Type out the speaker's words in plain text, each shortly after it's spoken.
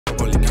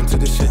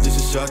this shit just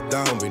to shut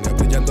down. Vine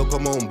brillando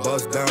como un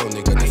bust down,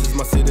 nigga. This is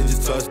my city,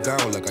 just touch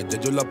down. Like ayer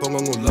yo la pongo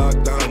en un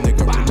lockdown,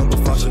 nigga. Remember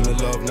fashion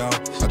and love now.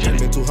 I came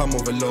into her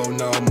moving low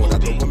now.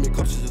 Morado when me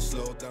come, she just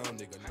slow down,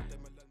 nigga.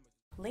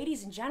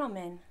 Ladies and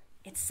gentlemen,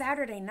 it's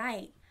Saturday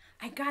night.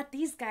 I got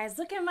these guys.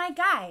 Look at my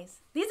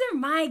guys. These are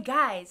my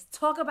guys.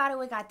 Talk about it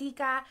with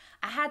Gatica.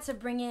 I had to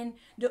bring in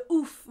the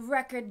Oof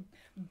record,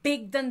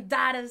 Big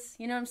Dundadas.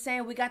 You know what I'm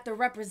saying? We got the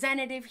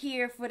representative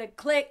here for the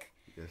click.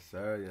 Yes,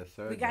 sir. Yes,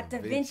 sir. We got the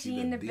Vinci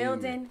in the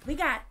building. We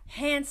got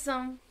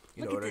handsome.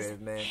 Look at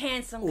this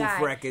handsome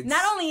guy. Records.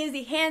 Not only is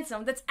he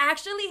handsome, that's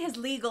actually his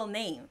legal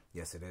name.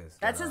 Yes, it is.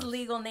 That's his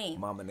legal name.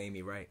 Mama named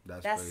me right.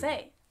 That's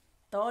it.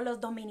 Todos los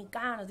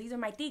dominicanos. These are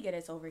my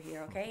tigres over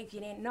here, okay? If you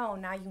didn't know,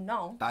 now you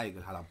know.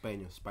 Tiger,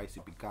 jalapeño,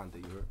 spicy,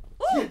 picante, you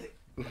heard?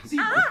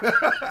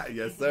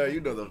 Yes, sir. You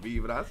know the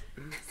vibras.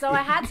 So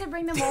I had to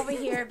bring them over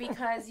here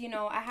because, you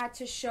know, I had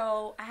to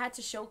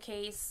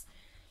showcase,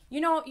 you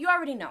know, you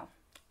already know.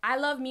 I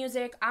love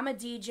music. I'm a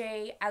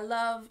DJ. I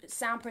love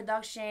sound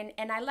production.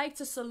 And I like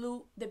to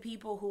salute the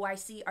people who I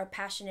see are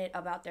passionate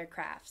about their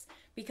crafts.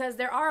 Because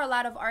there are a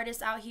lot of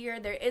artists out here.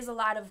 There is a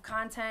lot of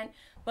content.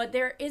 But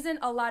there isn't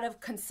a lot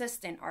of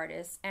consistent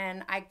artists.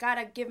 And I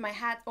gotta give my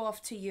hat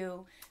off to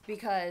you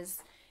because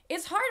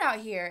it's hard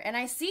out here. And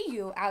I see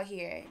you out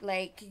here.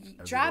 Like,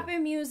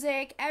 dropping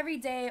music every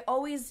day.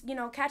 Always, you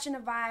know, catching a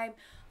vibe.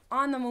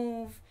 On the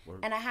move.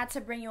 And I had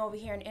to bring you over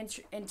here and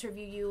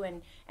interview you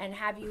and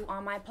have you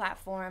on my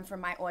platform for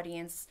my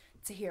audience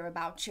to hear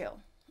about Chill.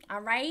 All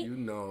right? You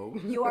know.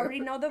 You already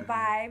know the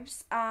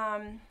vibes.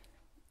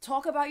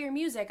 Talk about your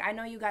music. I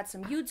know you got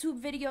some YouTube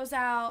videos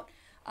out.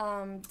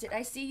 Did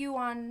I see you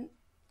on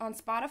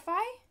Spotify?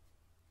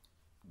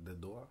 The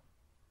door?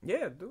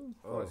 Yeah, dude.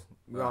 Oh,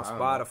 we're on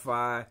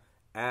Spotify,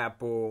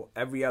 Apple,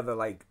 every other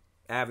like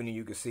avenue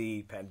you can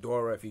see.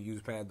 Pandora, if you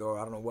use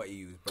Pandora. I don't know what you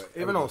use, but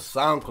even on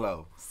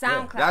SoundCloud.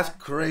 SoundCloud. That's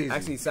crazy.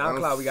 Actually,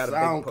 SoundCloud, we got a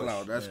big push.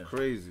 SoundCloud, that's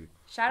crazy.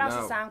 Shout out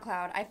to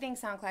SoundCloud. I think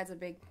SoundCloud's a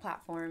big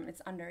platform. It's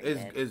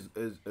underrated.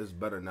 It's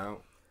better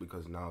now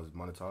because now it's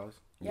monetized.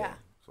 Yeah.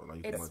 So now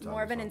you it's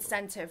more of an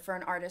incentive for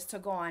an artist to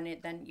go on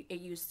it than it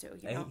used to.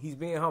 You know? He's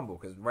being humble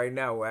because right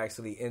now we're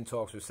actually in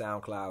talks with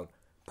SoundCloud,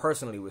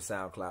 personally with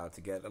SoundCloud,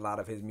 to get a lot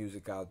of his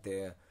music out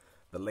there,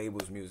 the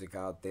label's music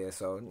out there.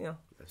 So, you know.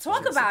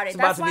 Talk about it.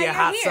 That's why you're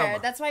here. Summer.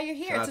 That's why you're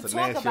here, to talk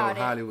Nancy about it.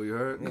 Hollywood, you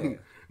heard? Yeah.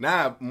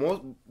 Nah,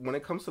 when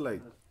it comes to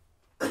like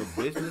the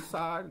business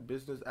side,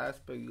 business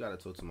aspect, you gotta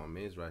talk to my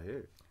mans right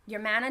here. Your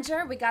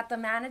manager? We got the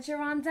manager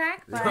on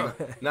deck.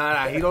 But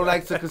nah, he don't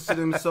like to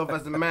consider himself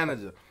as the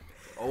manager.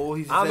 Oh,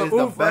 he says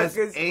the best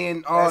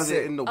A&R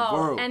in the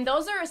world. And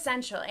those are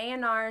essential.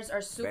 A&Rs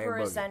are super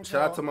essential.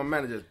 Shout out to my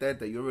manager,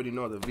 Tete. You already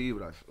know the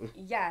vibras.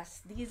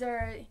 Yes, these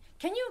are.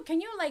 Can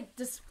you like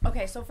this?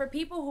 Okay, so for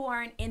people who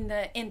aren't in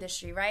the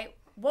industry, right?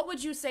 What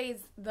would you say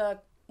is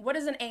what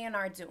does an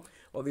A&R do?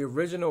 Well, the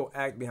original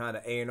act behind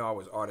the A&R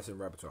was artist and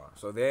repertoire.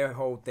 So their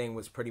whole thing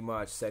was pretty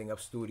much setting up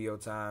studio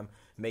time,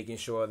 making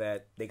sure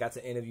that they got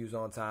to interviews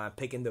on time,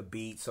 picking the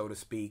beat, so to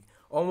speak,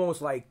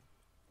 almost like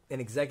an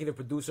executive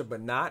producer,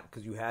 but not,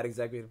 because you had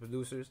executive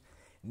producers.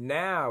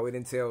 Now it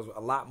entails a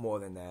lot more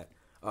than that.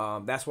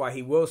 That's why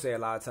he will say a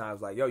lot of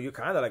times, like, yo, you're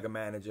kind of like a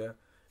manager,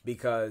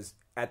 because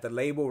at the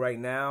label right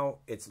now,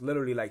 it's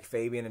literally like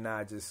Fabian and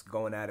I just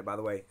going at it. By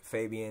the way,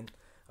 Fabian,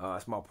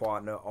 it's my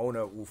partner,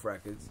 owner of Oof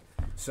Records.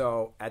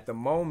 So at the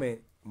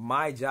moment,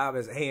 my job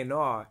as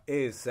A&R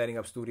is setting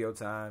up studio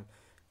time,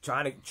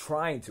 trying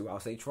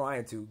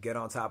to get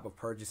on top of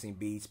purchasing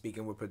beats,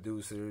 speaking with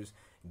producers,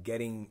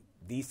 getting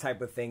these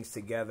type of things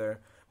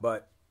together.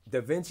 But Da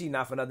Vinci,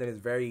 not for nothing,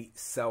 is very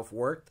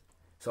self-worked.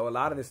 So a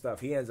lot of this stuff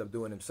he ends up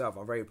doing himself.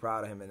 I'm very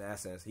proud of him in that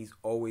sense. He's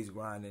always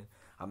grinding.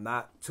 I'm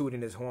not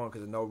tooting his horn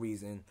because of no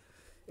reason.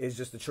 It's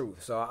just the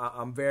truth. So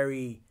I'm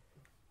very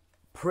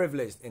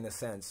privileged in a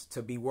sense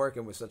to be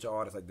working with such an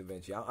artist like Da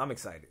Vinci. I'm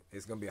excited.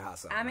 It's going to be a hot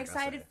summer. I'm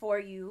excited for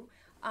you.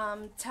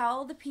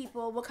 Tell the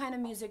people, what kind of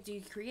music do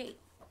you create?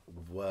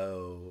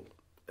 Well,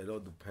 it all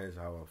depends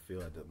how I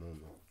feel at the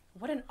moment.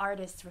 What an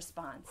artist's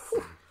response.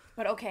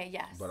 But okay,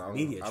 yes. But I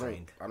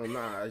don't know.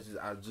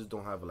 I just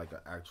don't have like an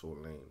actual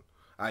lane.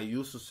 I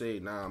used to say,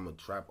 I'm a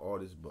trap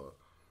artist, but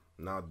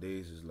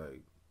nowadays it's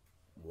like,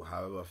 well,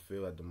 however I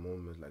feel at the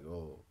moment, it's like,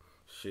 oh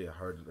shit, I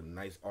heard a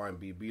nice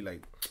R&B beat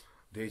like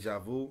Deja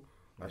Vu.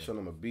 I showed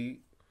him a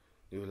beat.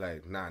 He was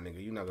like, nah,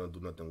 nigga, you're not gonna do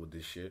nothing with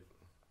this shit.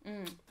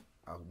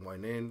 I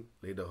went in,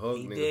 laid the hook,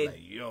 nigga like,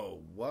 yo,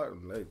 what?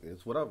 I'm like,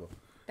 it's whatever.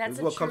 That's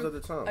what comes at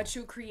the time. A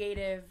true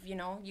creative, you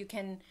know, you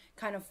can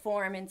kind of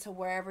form into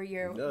wherever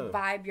your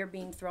vibe you're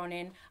being thrown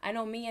in. I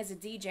know me as a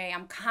DJ,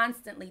 I'm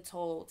constantly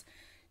told,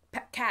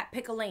 Cat,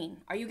 pick a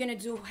lane. Are you going to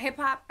do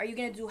hip-hop? Are you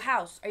going to do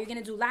house? Are you going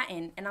to do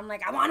Latin? And I'm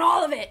like, I want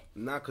all of it.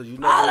 Nah, because you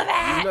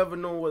never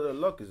know where the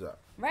luck is at.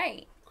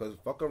 Right. Because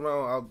fuck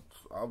around,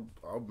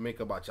 I'll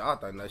make a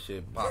bachata and that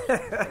shit pops.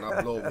 And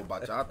I'll blow over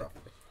bachata.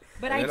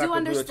 But I do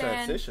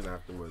understand.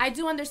 I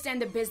do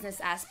understand the business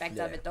aspect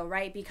of it, though,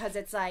 right? Because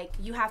it's like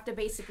you have to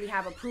basically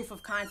have a proof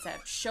of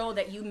concept, show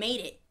that you made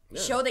it.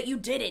 Show that you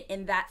did it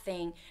in that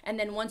thing. And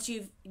then once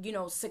you've, you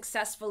know,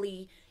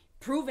 successfully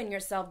proven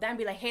yourself, then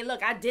be like, hey,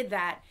 look, I did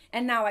that,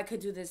 and now I could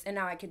do this, and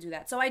now I could do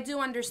that. So I do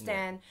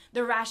understand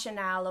the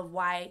rationale of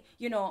why,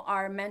 you know,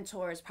 our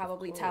mentors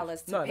probably tell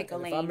us to pick a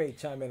lane. If I may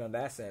chime in on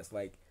that sense,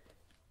 like,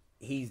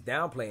 he's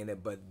downplaying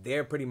it, but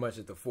they're pretty much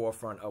at the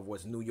forefront of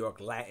what's New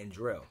York Latin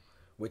drill,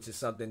 which is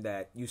something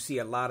that you see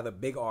a lot of the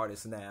big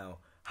artists now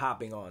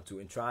hopping onto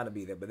and trying to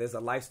be there. But there's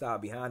a lifestyle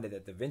behind it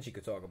that Da Vinci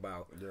could talk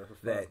about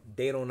that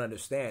they don't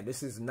understand.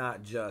 This is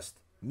not just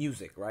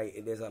music, right?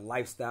 There's a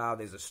lifestyle,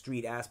 there's a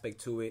street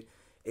aspect to it.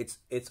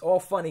 It's all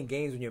fun and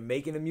games when you're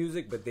making the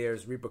music, but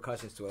there's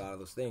repercussions to a lot of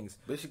those things.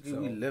 Basically,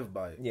 we live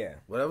by it. Yeah.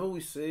 Whatever we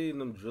say in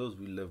them drills,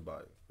 we live by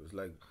it. It's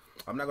like,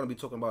 I'm not going to be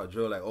talking about a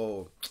drill like,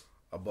 oh,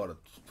 I bought a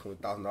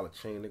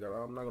 $20,000 chain,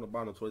 nigga. I'm not going to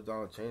buy no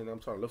 $20,000 chain. I'm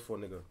trying to look for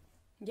a nigga.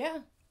 Yeah.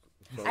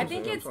 So I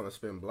think I'm trying to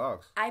spin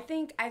blocks. I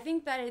think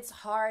that it's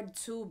hard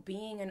too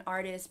being an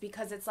artist,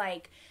 because it's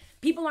like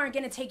people aren't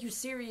gonna take you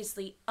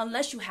seriously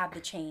unless you have the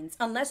chains,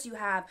 unless you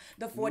have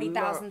the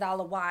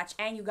 $40,000 watch,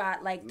 and you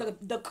got like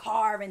the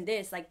car and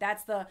this. Like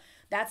that's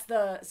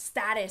the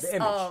status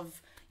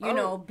of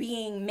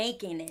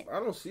making it. I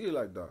don't see it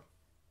like that.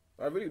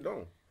 I really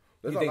don't.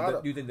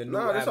 You think the new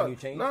avenue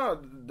changed? Nah,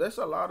 there's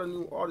a lot of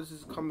new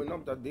artists coming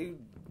up that they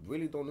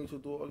really don't need to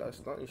do all that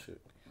stunting shit.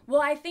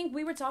 Well, I think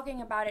we were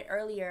talking about it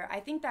earlier. I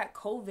think that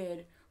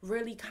COVID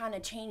really kind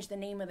of changed the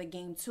name of the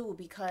game too,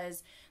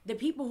 because the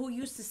people who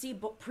used to see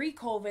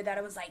pre-COVID that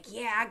it was like,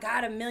 yeah, I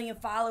got 1 million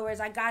followers,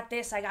 I got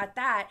this, I got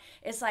that.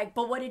 It's like,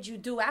 but what did you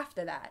do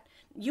after that?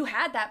 You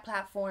had that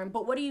platform,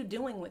 but what are you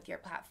doing with your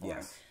platform?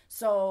 Yes.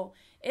 So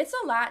it's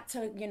a lot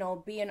to,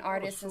 be an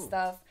artist and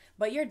stuff,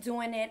 but you're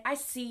doing it. I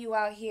see you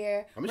out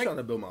here. I'm just trying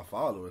to build my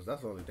followers.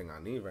 That's the only thing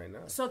I need right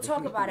now. So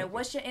talk about it.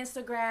 What's your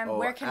Instagram?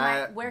 Where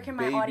can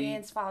my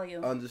audience follow you?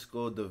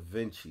 _Da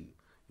Vinci.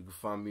 You can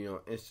find me on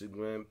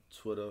Instagram,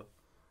 Twitter,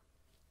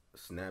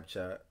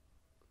 Snapchat.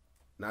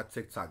 Not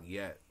TikTok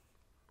yet.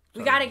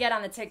 We got to get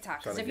on the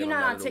TikTok, because if you're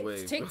not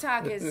on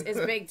TikTok is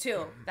big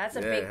too. That's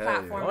a big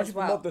platform as well. Why don't you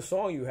promote the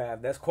song you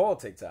have that's called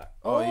TikTok?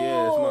 Oh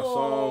yeah, it's my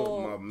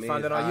song. My main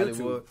Find it on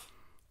Hollywood.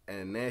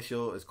 And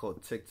Nashville is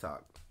called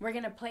TikTok. We're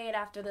going to play it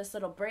after this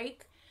little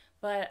break.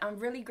 But I'm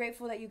really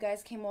grateful that you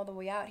guys came all the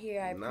way out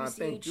here. I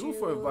appreciate thank you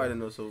for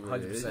inviting us over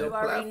here. You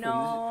already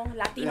know.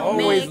 Latino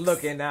always mix.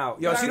 looking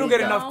out. Yo, she don't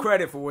get enough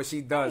credit for what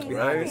she does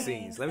behind the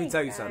scenes. Let me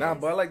tell you something. Nah,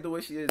 but I like the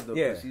way she is, though.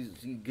 Yeah.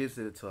 She gives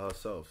it to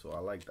herself, so I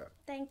like that.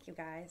 Thank you,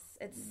 guys.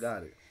 You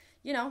got it.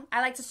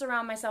 I like to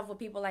surround myself with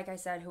people, like I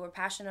said, who are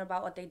passionate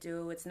about what they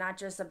do. It's not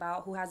just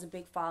about who has a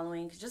big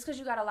following. Just because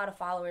you got a lot of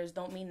followers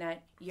don't mean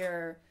that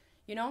you're,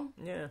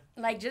 Yeah.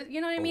 Like, just, you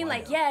know what I mean?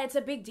 Like, yeah, it's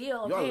a big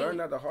deal. Y'all learned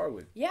that the hard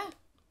way. Yeah.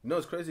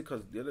 It's crazy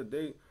because the other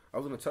day, I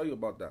was going to tell you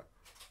about that.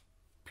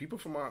 People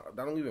that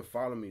don't even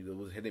follow me that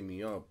was hitting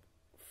me up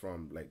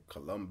from, like,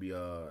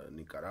 Colombia,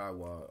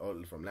 Nicaragua,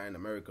 or from Latin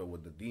America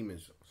with the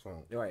Demons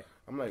song. Right.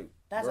 I'm like,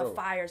 that's a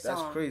fire song.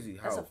 That's crazy.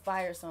 That's a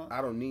fire song.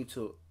 I don't need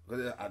to.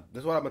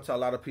 That's what I'm going to tell a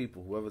lot of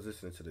people, whoever's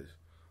listening to this.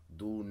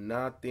 Do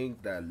not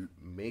think that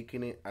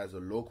making it as a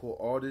local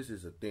artist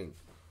is a thing.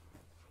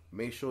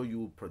 Make sure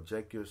you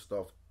project your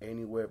stuff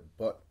anywhere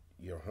but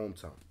your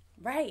hometown.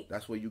 Right.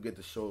 That's where you get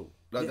the show.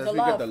 That's where you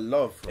get the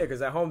love from. Yeah,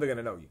 because at home they're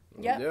gonna know you.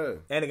 Yep. Yeah.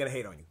 And they're gonna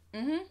hate on you.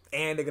 Mm-hmm.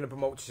 And they're gonna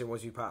promote shit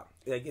once you pop.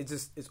 Like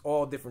it's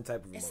all different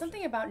type of emotion. It's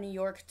something about New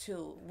York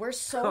too. We're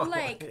so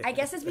I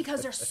guess it's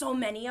because there's so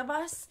many of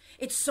us.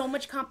 It's so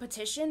much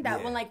competition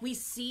that when like we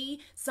see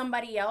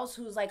somebody else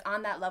who's like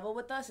on that level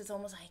with us, it's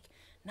almost like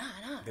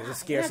nah. There's a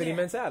scarcity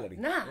mentality.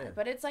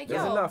 But it's like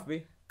there's enough,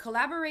 B.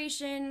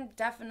 Collaboration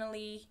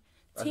definitely.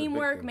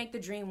 Teamwork make the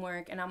dream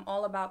work, and I'm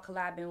all about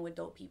collabing with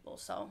dope people.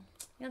 So, you know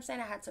what I'm saying?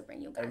 I had to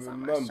bring you guys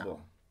on my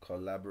show.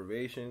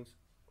 Collaborations,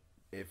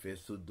 if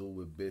it's to do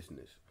with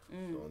business,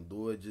 don't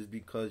do it just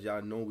because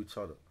y'all know each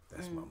other.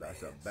 That's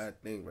a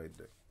bad thing right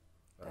there.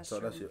 I tell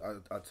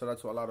that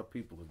to a lot of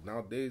people. Because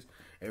nowadays,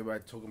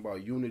 everybody talking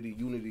about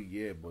unity,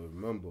 yeah, but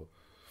remember,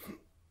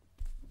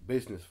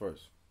 business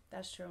first.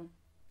 That's true.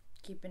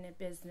 Keeping it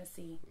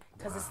businessy.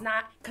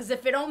 Because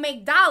if it don't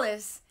make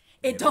dollars,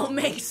 it don't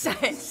make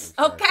sense.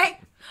 Okay?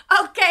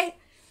 Okay.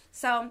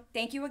 So,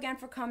 thank you again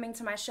for coming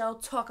to my show.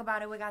 Talk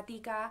about it with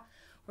Gatica.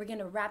 We're going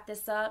to wrap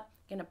this up.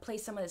 Going to play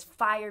some of this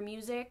fire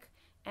music.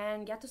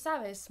 And ya tú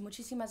sabes.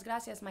 Muchísimas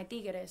gracias, my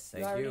tigres.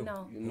 You already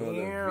know.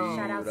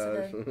 Shout out to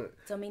the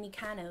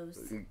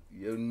Dominicanos.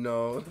 You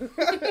know.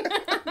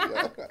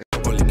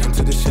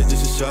 To the shit,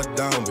 this is shut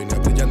down. Vine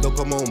brillando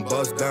como un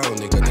bust down,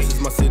 nigga. This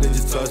is my city,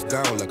 just touch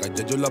down. Like I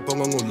did, yo la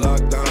pongo en un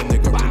lockdown,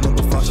 nigga.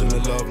 Remember fashion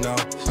and love now.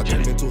 I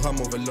came in too high,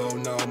 moving low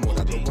now. More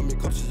I don't want me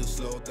cups, just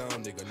slow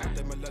down, nigga. No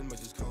te mal alma,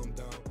 just calm down.